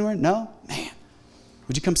to church anywhere? No? Man,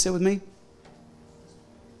 would you come sit with me?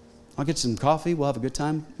 I'll get you some coffee. We'll have a good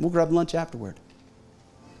time. We'll grab lunch afterward.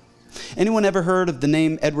 Anyone ever heard of the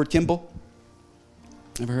name Edward Kimball?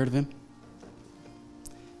 Ever heard of him?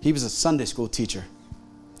 He was a Sunday school teacher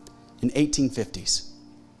in 1850s.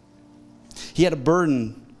 He had a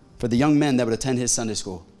burden for the young men that would attend his Sunday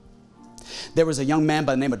school. There was a young man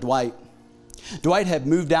by the name of Dwight. Dwight had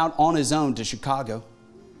moved out on his own to Chicago.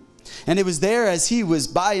 And it was there as he was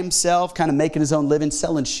by himself, kind of making his own living,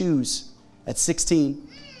 selling shoes at 16,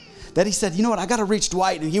 that he said, you know what, I got to reach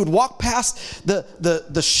Dwight. And he would walk past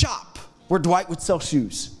the shop where Dwight would sell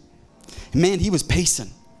shoes. And man, he was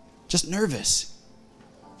pacing, just nervous.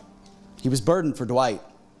 He was burdened for Dwight.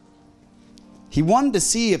 He wanted to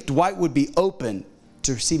see if Dwight would be open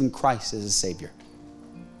to receiving Christ as his Savior.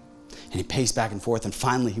 And he paced back and forth, and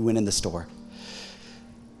finally he went in the store.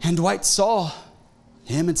 And Dwight saw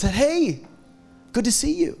him and said, hey, good to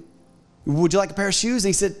see you. Would you like a pair of shoes? And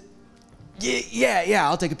he said, yeah,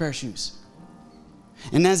 I'll take a pair of shoes.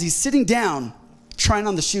 And as he's sitting down, trying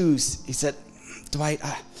on the shoes, he said, Dwight,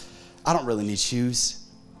 I don't really need shoes.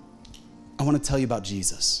 I want to tell you about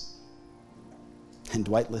Jesus. And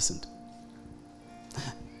Dwight listened.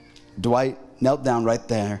 Dwight knelt down right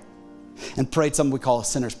there and prayed something we call a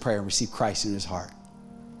sinner's prayer and received Christ in his heart.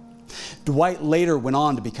 Dwight later went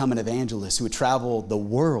on to become an evangelist who would travel the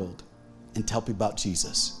world and tell people about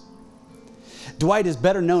Jesus. Dwight is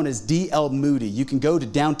better known as D.L. Moody. You can go to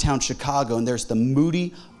downtown Chicago and there's the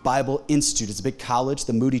Moody Bible Institute. It's a big college,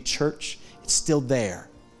 the Moody Church. It's still there.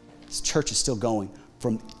 This church is still going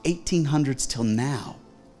from 1800s till now.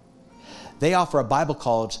 They offer a Bible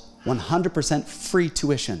college 100% free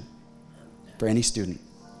tuition for any student.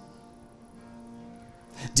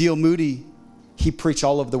 D.L. Moody, he preached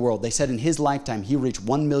all over the world. They said in his lifetime, he reached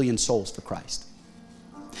 1 million souls for Christ.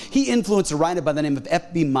 He influenced a writer by the name of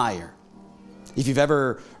F.B. Meyer. If you've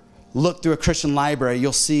ever looked through a Christian library,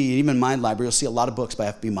 you'll see, even my library, you'll see a lot of books by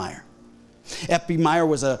F.B. Meyer. F.B. Meyer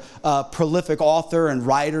was a prolific author and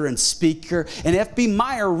writer and speaker. And F.B.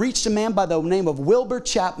 Meyer reached a man by the name of Wilbur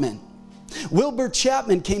Chapman. Wilbur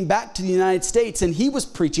Chapman came back to the United States and he was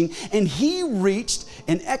preaching, and he reached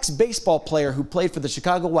an ex-baseball player who played for the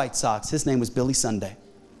Chicago White Sox. His name was Billy Sunday.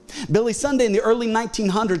 Billy Sunday in the early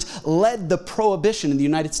 1900s led the Prohibition in the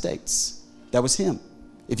United States. That was him.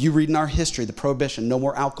 If you read in our history, the Prohibition, no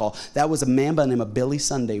more alcohol, that was a man by the name of Billy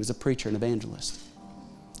Sunday. He was a preacher and evangelist.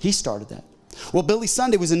 He started that. Well, Billy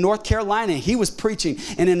Sunday was in North Carolina. He was preaching.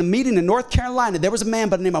 And in a meeting in North Carolina, there was a man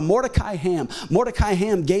by the name of Mordecai Ham. Mordecai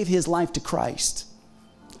Ham gave his life to Christ.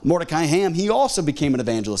 Mordecai Ham, he also became an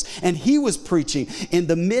evangelist. And he was preaching in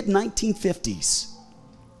the mid-1950s.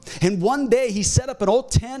 And one day he set up an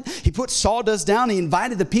old tent. He put sawdust down. He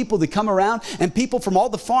invited the people to come around. And people from all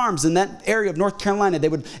the farms in that area of North Carolina, they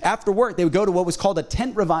would, after work, they would go to what was called a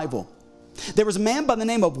tent revival. There was a man by the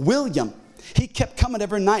name of William. He kept coming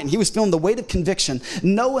every night, and he was feeling the weight of conviction,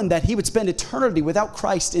 knowing that he would spend eternity without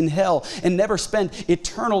Christ in hell and never spend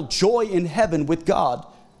eternal joy in heaven with God.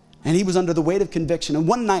 And he was under the weight of conviction. And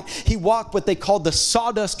one night, he walked what they called the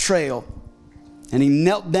Sawdust Trail, and he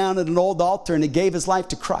knelt down at an old altar, and he gave his life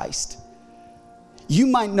to Christ. You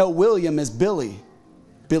might know William as Billy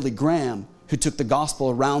Graham, who took the gospel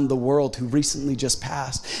around the world, who recently just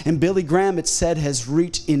passed. And Billy Graham, it said, has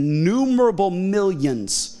reached innumerable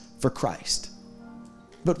millions for Christ.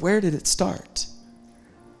 But where did it start?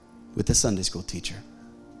 With the Sunday school teacher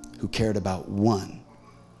who cared about one.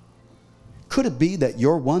 Could it be that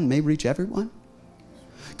your one may reach everyone?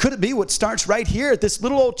 Could it be what starts right here at this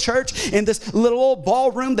little old church, in this little old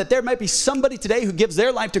ballroom, that there might be somebody today who gives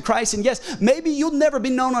their life to Christ? And yes, maybe you'll never be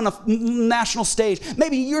known on a national stage.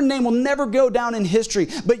 Maybe your name will never go down in history.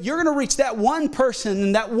 But you're going to reach that one person,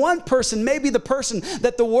 and that one person may be the person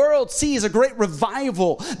that the world sees a great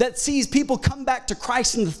revival, that sees people come back to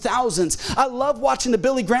Christ in the thousands. I love watching the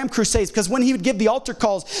Billy Graham crusades, because when he would give the altar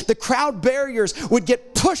calls, the crowd barriers would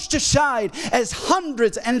get pushed aside as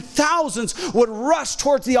hundreds and thousands would rush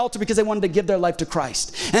towards towards the altar because they wanted to give their life to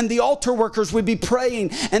Christ. And the altar workers would be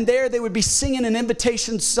praying, and there they would be singing an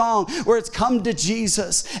invitation song where it's come to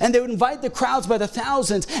Jesus. And they would invite the crowds by the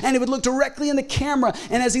thousands, and he would look directly in the camera.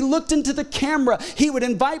 And as he looked into the camera, he would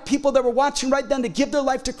invite people that were watching right then to give their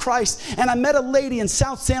life to Christ. And I met a lady in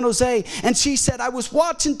South San Jose, and she said, I was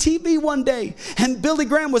watching TV one day, and Billy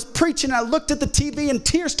Graham was preaching, and I looked at the TV, and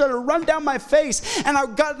tears started to run down my face, and I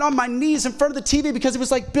got on my knees in front of the TV because it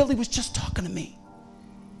was like Billy was just talking to me.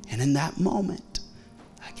 And in that moment,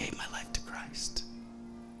 I gave my life to Christ.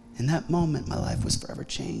 In that moment, my life was forever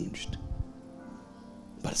changed.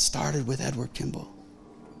 But it started with Edward Kimball,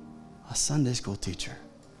 a Sunday school teacher,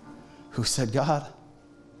 who said, God,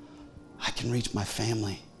 I can reach my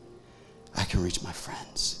family. I can reach my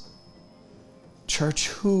friends. Church,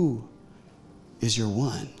 who is your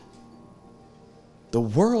one? The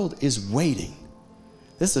world is waiting.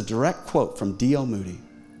 This is a direct quote from D.L. Moody.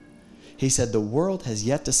 He said, the world has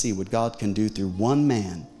yet to see what God can do through one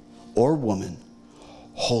man or woman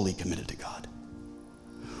wholly committed to God.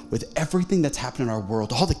 With everything that's happened in our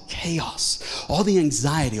world, all the chaos, all the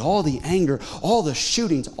anxiety, all the anger, all the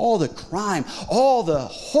shootings, all the crime, all the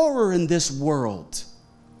horror in this world,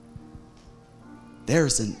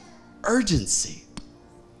 there's an urgency.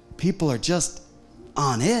 People are just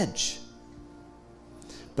on edge.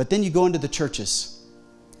 But then you go into the churches,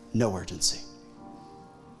 no urgency.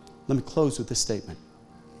 Let me close with this statement.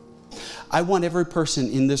 I want every person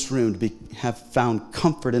in this room to have found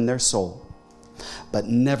comfort in their soul, but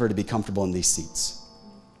never to be comfortable in these seats.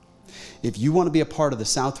 If you want to be a part of the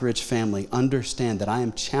Southridge family, understand that I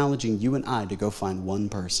am challenging you and I to go find one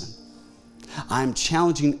person. I'm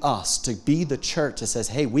challenging us to be the church that says,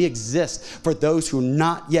 hey, we exist for those who are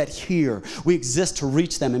not yet here. We exist to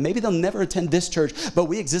reach them. And maybe they'll never attend this church, but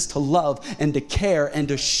we exist to love and to care and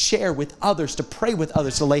to share with others, to pray with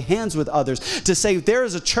others, to lay hands with others, to say there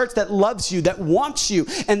is a church that loves you, that wants you,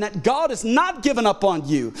 and that God has not given up on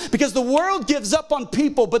you. Because the world gives up on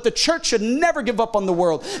people, but the church should never give up on the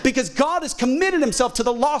world, because God has committed himself to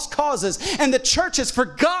the lost causes, and the church has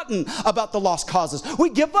forgotten about the lost causes. We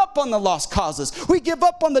give up on the lost causes. We give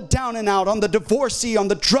up on the down and out, on the divorcee, on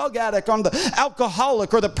the drug addict, on the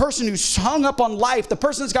alcoholic, or the person who's hung up on life, the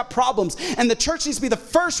person who's got problems. And the church needs to be the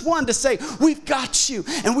first one to say, we've got you,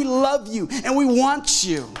 and we love you, and we want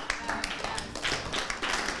you.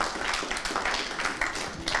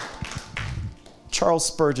 Charles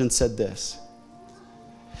Spurgeon said this.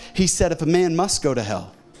 He said, if a man must go to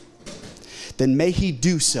hell, then may he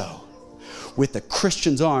do so with the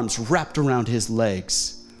Christian's arms wrapped around his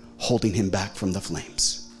legs, holding him back from the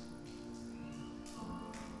flames.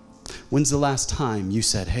 When's the last time you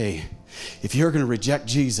said, hey, if you're going to reject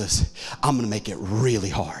Jesus, I'm going to make it really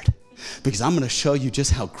hard, because I'm going to show you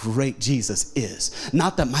just how great Jesus is.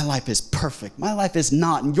 Not that my life is perfect. My life is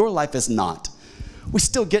not, and your life is not. We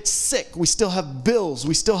still get sick. We still have bills.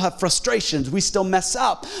 We still have frustrations. We still mess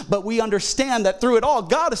up. But we understand that through it all,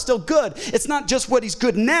 God is still good. It's not just what he's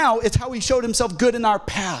good now. It's how he showed himself good in our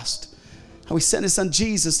past. How he sent his son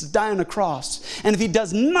Jesus to die on a cross. And if he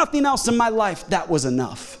does nothing else in my life, that was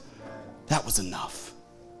enough. That was enough.